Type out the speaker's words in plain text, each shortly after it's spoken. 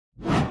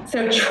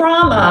So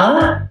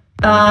trauma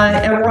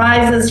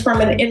arises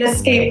from an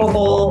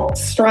inescapable,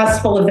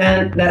 stressful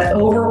event that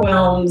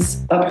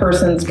overwhelms a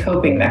person's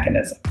coping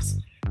mechanisms.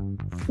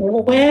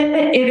 When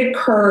it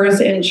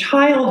occurs in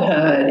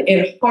childhood,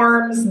 it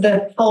harms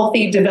the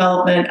healthy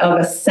development of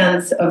a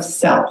sense of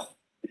self.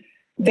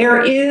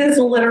 There is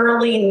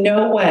literally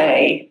no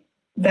way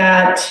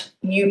that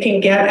you can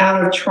get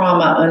out of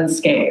trauma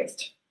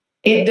unscathed.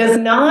 It does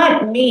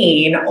not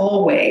mean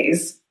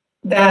always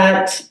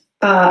that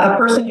a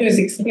person who's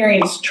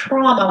experienced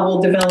trauma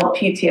will develop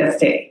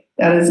PTSD.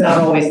 That is not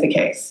always the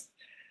case.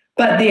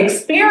 But the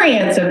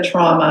experience of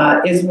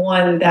trauma is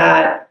one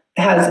that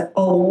has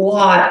a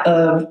lot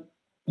of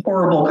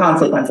horrible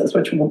consequences,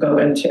 which we'll go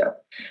into.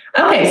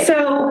 Okay,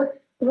 so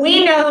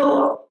we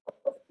know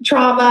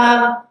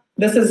trauma.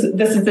 This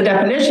is the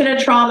definition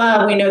of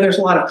trauma. We know there's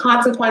a lot of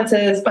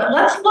consequences, but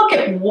let's look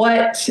at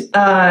what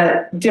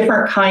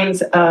different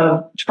kinds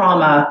of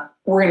trauma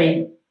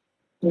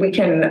we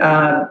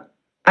can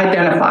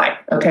identify,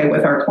 okay,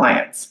 with our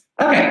clients.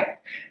 Okay,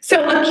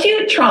 so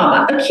acute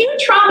trauma. Acute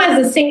trauma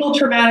is a single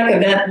traumatic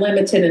event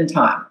limited in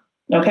time.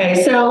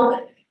 Okay,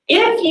 so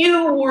if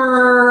you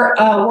were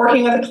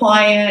working with a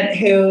client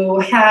who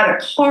had a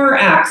car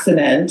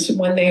accident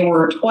when they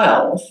were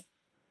 12,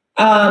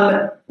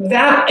 that's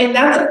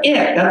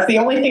it. That's the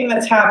only thing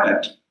that's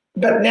happened.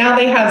 But now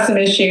they have some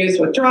issues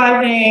with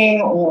driving,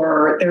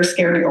 or they're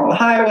scared to go on the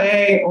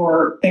highway,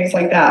 or things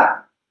like that.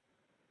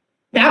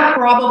 That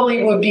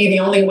probably would be the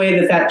only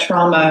way that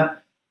trauma,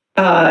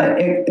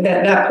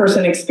 that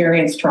person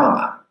experienced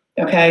trauma.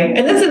 Okay,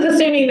 and this is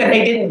assuming that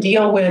they didn't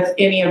deal with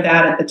any of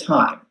that at the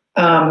time,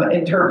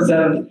 in terms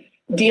of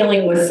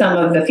dealing with some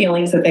of the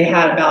feelings that they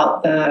had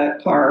about the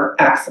car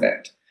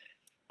accident.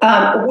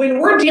 When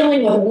we're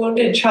dealing with a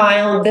wounded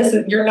child,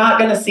 you're not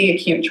going to see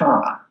acute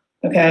trauma.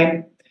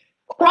 Okay,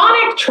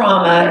 chronic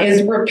trauma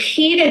is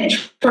repeated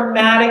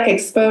traumatic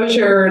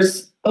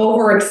exposures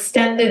over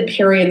extended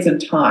periods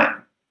of time.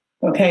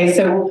 Okay,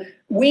 so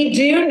we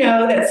do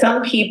know that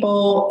some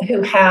people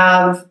who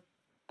have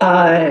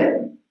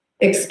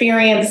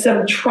experienced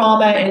some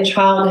trauma in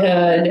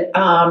childhood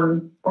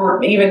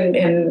or even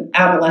in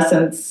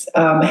adolescence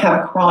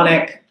have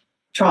chronic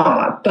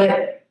trauma.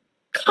 But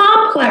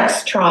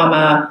complex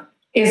trauma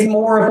is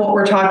more of what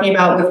we're talking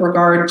about with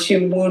regard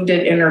to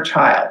wounded inner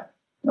child.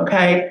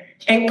 Okay,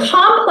 and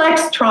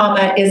complex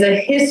trauma is a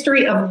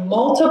history of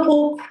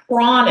multiple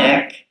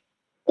chronic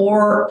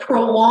or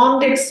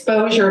prolonged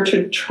exposure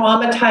to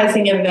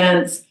traumatizing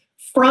events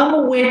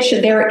from which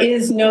there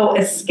is no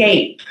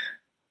escape.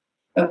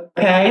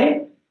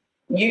 Okay?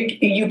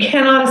 You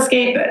cannot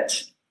escape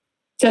it.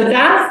 So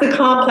that's the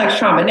complex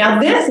trauma. Now,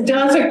 this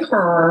does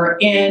occur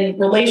in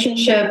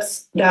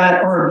relationships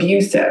that are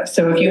abusive.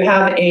 So if you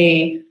have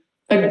an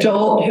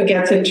adult who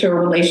gets into a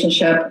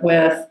relationship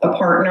with a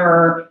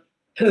partner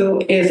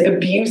who is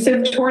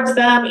abusive towards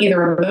them,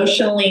 either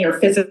emotionally or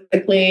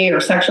physically or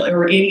sexually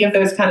or any of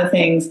those kind of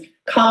things,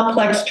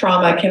 complex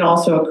trauma can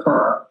also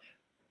occur.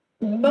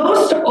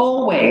 Most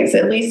always,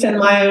 at least in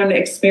my own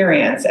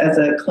experience as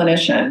a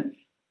clinician,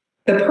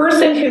 the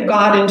person who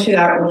got into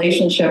that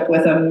relationship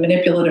with a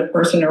manipulative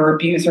person or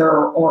abuser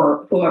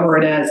or whoever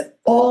it is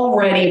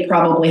already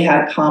probably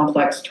had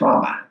complex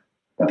trauma.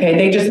 Okay,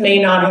 they just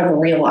may not have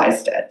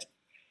realized it.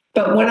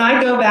 But when I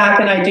go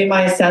back and I do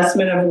my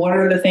assessment of what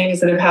are the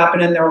things that have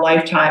happened in their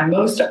lifetime,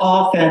 most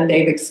often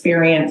they've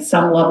experienced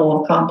some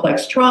level of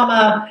complex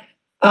trauma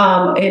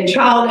in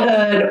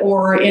childhood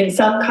or in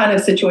some kind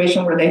of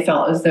situation where they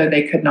felt as though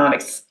they could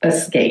not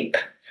escape.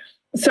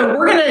 So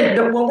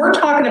when we're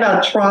talking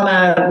about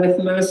trauma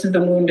with most of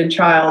the wounded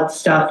child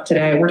stuff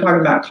today, we're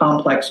talking about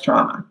complex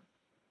trauma.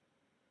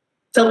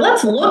 So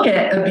let's look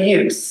at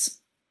abuse.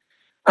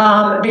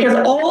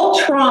 Because all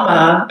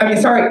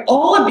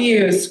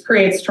abuse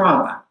creates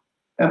trauma.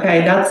 Okay,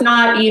 that's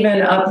not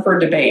even up for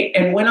debate.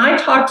 And when I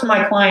talk to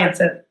my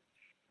clients,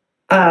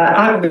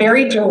 I'm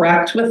very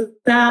direct with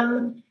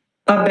them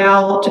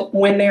about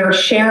when they're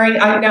sharing.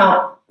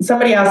 Now,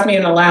 somebody asked me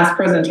in the last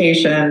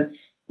presentation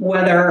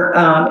whether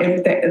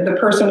if the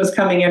person was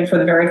coming in for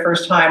the very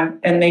first time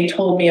and they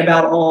told me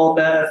about all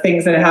the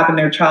things that had happened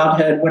in their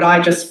childhood, would I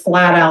just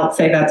flat out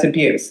say that's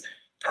abuse?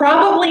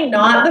 Probably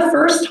not the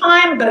first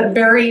time, but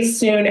very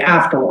soon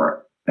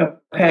afterward,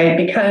 okay?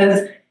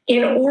 Because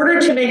in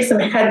order to make some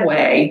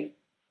headway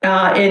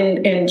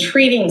in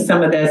treating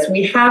some of this,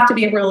 we have to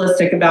be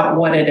realistic about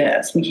what it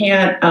is. We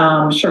can't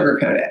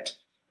sugarcoat it.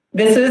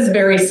 This is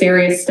very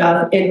serious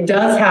stuff. It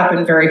does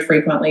happen very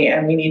frequently,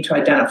 and we need to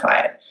identify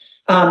it.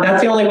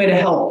 That's the only way to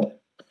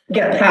help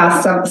get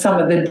past some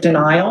of the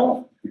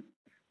denial.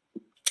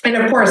 And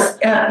of course,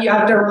 you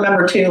have to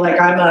remember too, like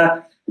I'm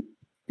a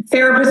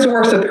therapist who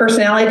works with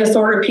personality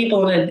disorder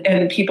people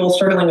and people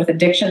struggling with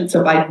addiction.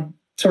 So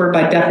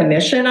by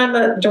definition, I'm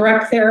a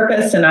direct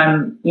therapist, and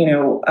I'm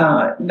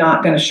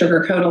not going to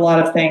sugarcoat a lot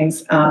of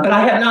things. But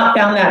I have not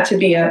found that to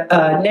be a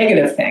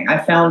negative thing. I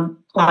found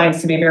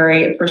clients to be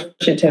very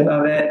appreciative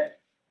of it,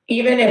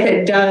 even if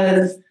it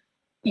does,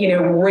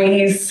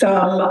 raise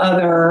some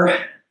other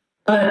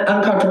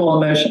uncomfortable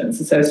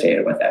emotions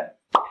associated with it.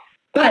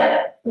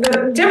 But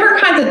the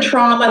different kinds of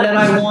trauma that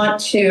I want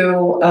to,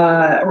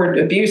 or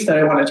abuse that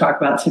I want to talk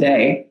about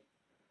today,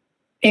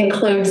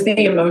 includes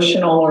the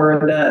emotional or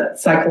the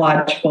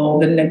psychological,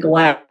 the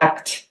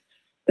neglect,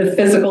 the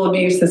physical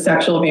abuse, the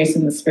sexual abuse,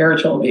 and the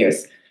spiritual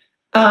abuse.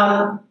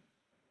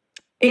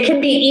 It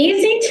can be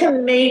easy to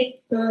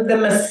make the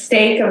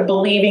mistake of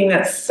believing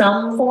that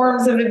some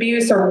forms of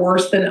abuse are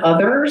worse than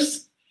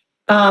others.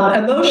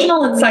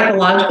 Emotional and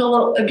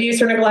psychological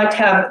abuse or neglect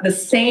have the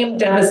same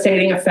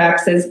devastating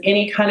effects as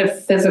any kind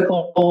of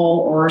physical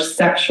or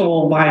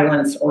sexual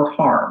violence or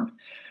harm.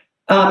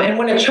 And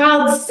when a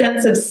child's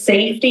sense of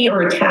safety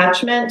or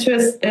attachment to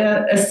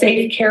a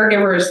safe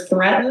caregiver is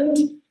threatened,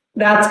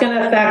 that's going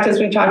to affect, as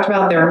we talked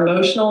about, their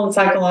emotional and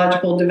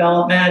psychological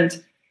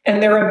development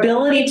and their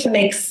ability to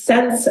make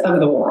sense of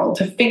the world,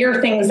 to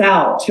figure things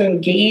out, to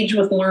engage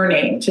with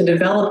learning, to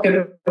develop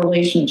good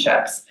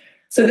relationships.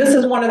 So this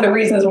is one of the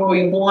reasons why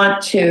we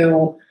want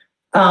to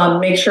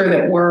make sure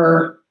that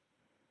we're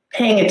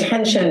paying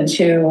attention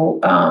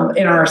to,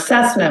 in our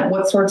assessment,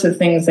 what sorts of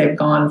things they've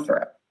gone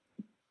through.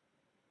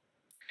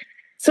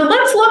 So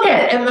let's look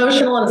at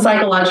emotional and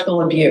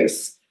psychological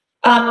abuse.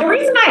 The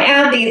reason I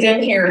add these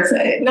in here is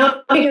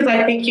not because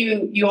I think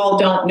you all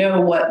don't know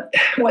what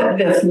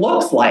this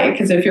looks like,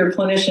 because if you're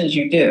clinicians,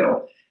 you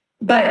do.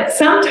 But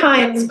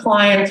sometimes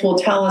clients will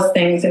tell us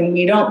things and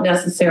we don't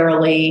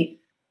necessarily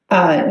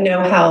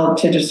know how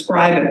to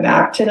describe it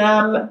back to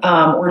them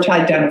or to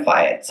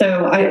identify it.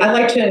 So I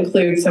like to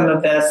include some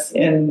of this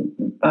in,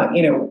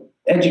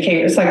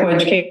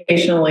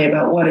 psychoeducationally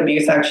about what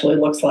abuse actually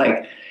looks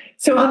like.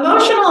 So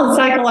emotional and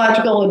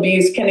psychological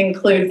abuse can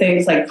include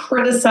things like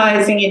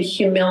criticizing and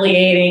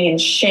humiliating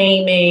and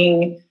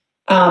shaming,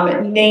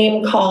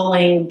 name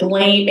calling,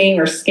 blaming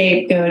or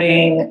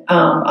scapegoating,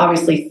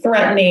 obviously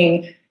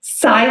threatening,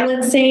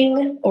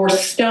 silencing or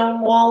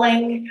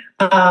stonewalling,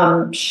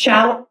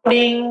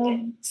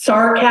 shouting,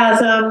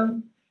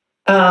 sarcasm,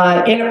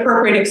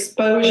 inappropriate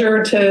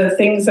exposure to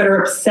things that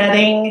are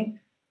upsetting,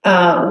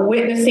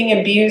 witnessing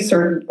abuse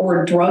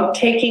or drug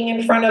taking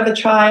in front of a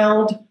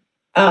child,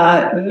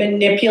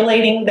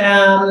 manipulating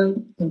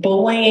them,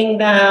 bullying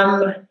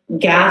them,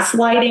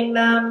 gaslighting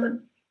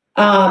them,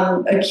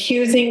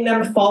 accusing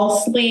them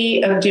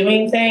falsely of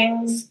doing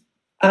things,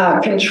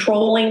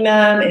 controlling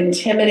them,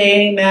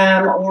 intimidating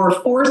them, or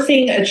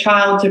forcing a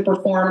child to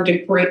perform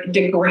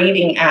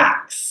degrading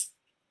acts.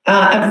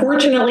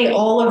 Unfortunately,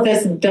 all of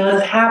this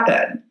does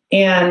happen.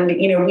 And,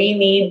 we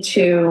need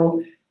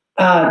to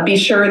be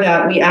sure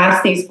that we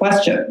ask these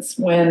questions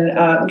when,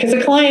 because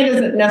a client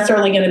isn't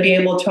necessarily going to be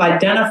able to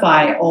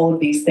identify all of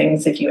these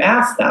things if you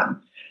ask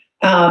them.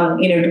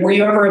 Were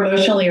you ever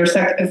emotionally or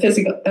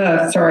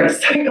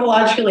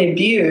psychologically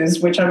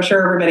abused, which I'm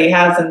sure everybody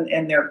has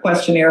in their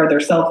questionnaire or their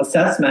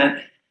self-assessment?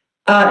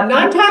 9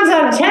 times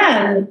out of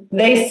 10,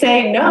 they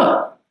say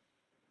no.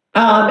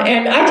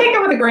 And I take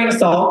it with a grain of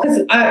salt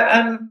because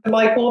I'm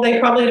like, well, they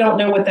probably don't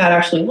know what that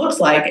actually looks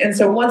like. And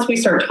so once we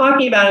start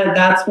talking about it,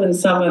 that's when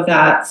some of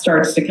that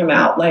starts to come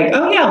out. Like,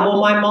 oh yeah, well,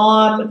 my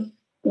mom,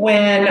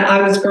 when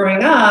I was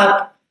growing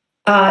up,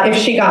 if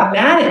she got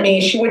mad at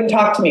me, she wouldn't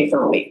talk to me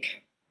for a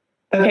week.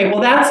 Okay,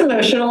 well, that's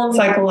emotional and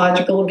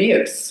psychological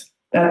abuse.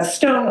 That's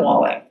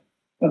stonewalling.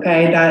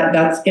 Okay,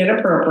 that's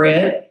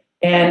inappropriate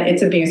and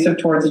it's abusive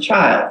towards a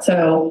child.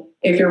 So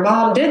if your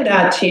mom did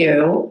that to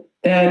you,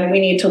 then we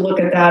need to look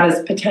at that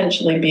as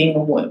potentially being a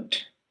wound.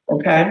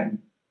 Okay.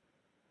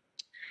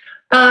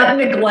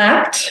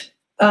 Neglect,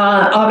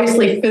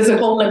 obviously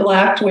physical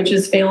neglect, which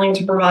is failing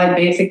to provide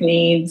basic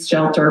needs,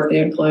 shelter,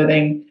 food,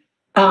 clothing.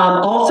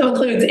 Also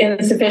includes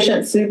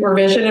insufficient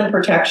supervision and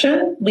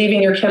protection,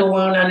 leaving your kid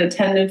alone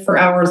unattended for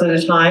hours at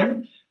a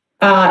time,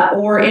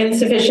 or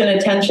insufficient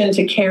attention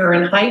to care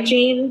and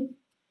hygiene.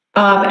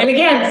 And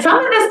again, some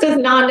of this does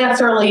not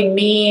necessarily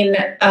mean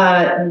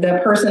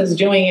the person's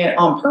doing it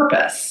on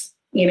purpose.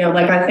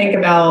 Like I think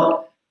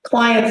about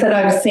clients that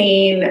I've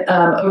seen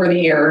over the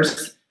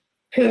years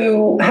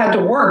who had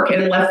to work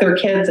and left their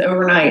kids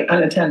overnight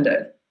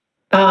unattended.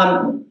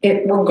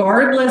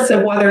 Regardless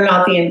of whether or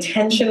not the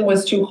intention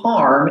was to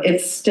harm,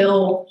 it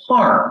still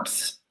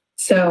harms.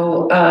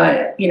 So,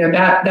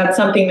 that's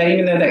something that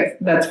even though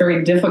that's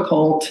very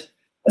difficult,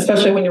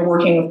 especially when you're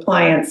working with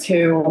clients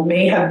who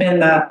may have been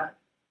the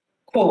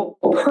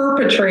quote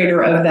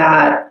perpetrator of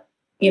that,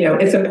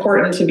 it's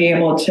important to be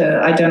able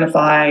to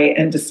identify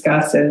and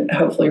discuss and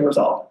hopefully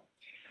resolve.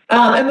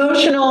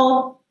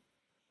 Emotional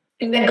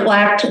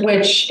neglect,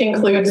 which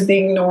includes the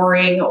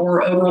ignoring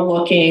or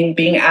overlooking,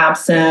 being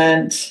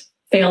absent,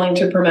 failing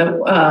to promote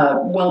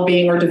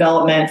well-being or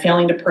development,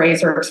 failing to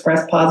praise or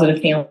express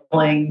positive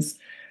feelings,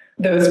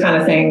 those kind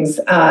of things.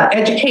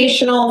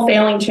 Educational,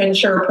 failing to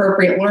ensure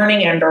appropriate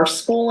learning and or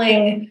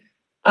schooling.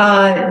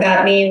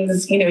 That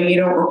means, you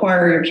don't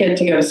require your kid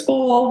to go to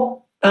school.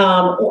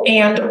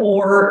 And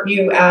or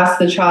you ask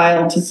the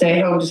child to stay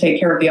home to take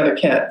care of the other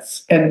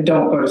kids and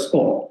don't go to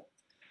school.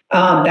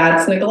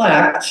 That's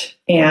neglect,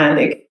 and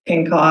it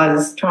can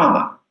cause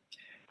trauma.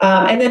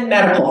 And then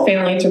medical,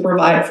 failing to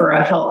provide for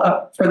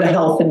the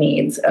health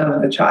needs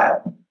of the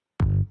child.